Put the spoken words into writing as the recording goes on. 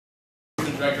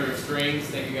director of Strings.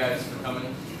 Thank you guys for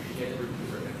coming.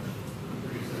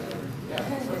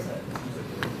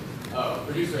 Oh,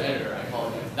 producer, editor, I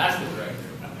apologize. That's the director.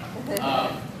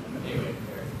 Anyway.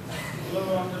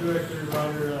 Hello, I'm the director,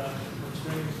 writer of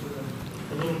Strings for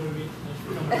the little movie. Thanks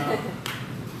for coming out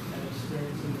and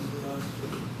experiencing this with us,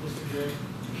 Mr. Gray.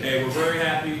 Hey, we're very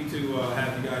happy to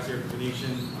have you guys here at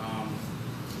Venetian.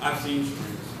 I've seen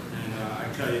Strings, and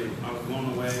I tell you, I was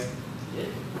blown away.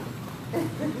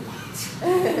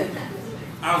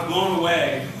 I was blown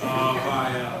away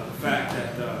by the fact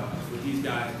that what these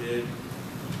guys did,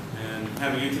 and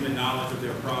having intimate knowledge of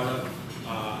their product.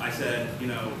 I said, you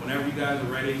know, whenever you guys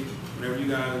are ready, whenever you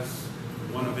guys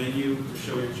want a venue to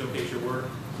showcase your work,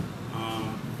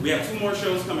 we have 2 more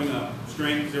shows coming up: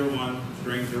 Strings 01,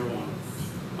 Strings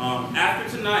 01.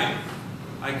 After tonight,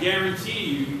 I guarantee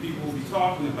you people will be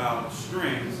talking about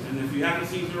Strings, and if you haven't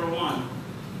seen 01,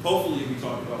 hopefully you'll be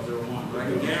talking about 01. But I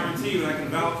can guarantee you, I can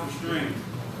vouch for Strings,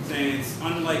 saying it's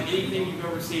unlike anything you've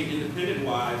ever seen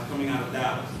independent-wise coming out of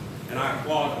Dallas. And I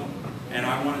applaud them. And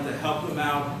I wanted to help them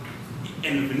out,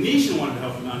 and the Venetian wanted to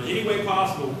help them out in any way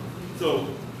possible, so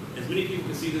as many people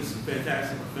can see this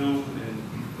fantastic film, and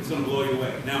it's going to blow you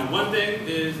away. Now, one thing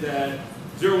is that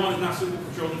 01 is not suitable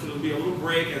for children, so there'll be a little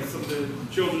break as some of the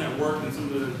children that worked and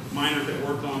some of the minors that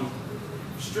worked on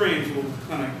Strings will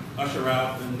kind of usher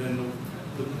out, and then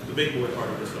the big boy part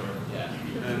of the story. Yeah.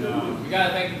 And we got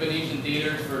to thank the Venetian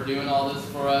theaters for doing all this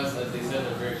for us. As they said,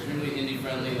 they're extremely indie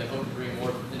friendly. They hope to bring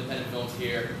more independent films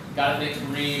here. Got to thank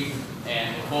Kareem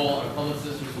and Nicole, our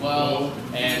publicist as well,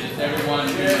 and just everyone.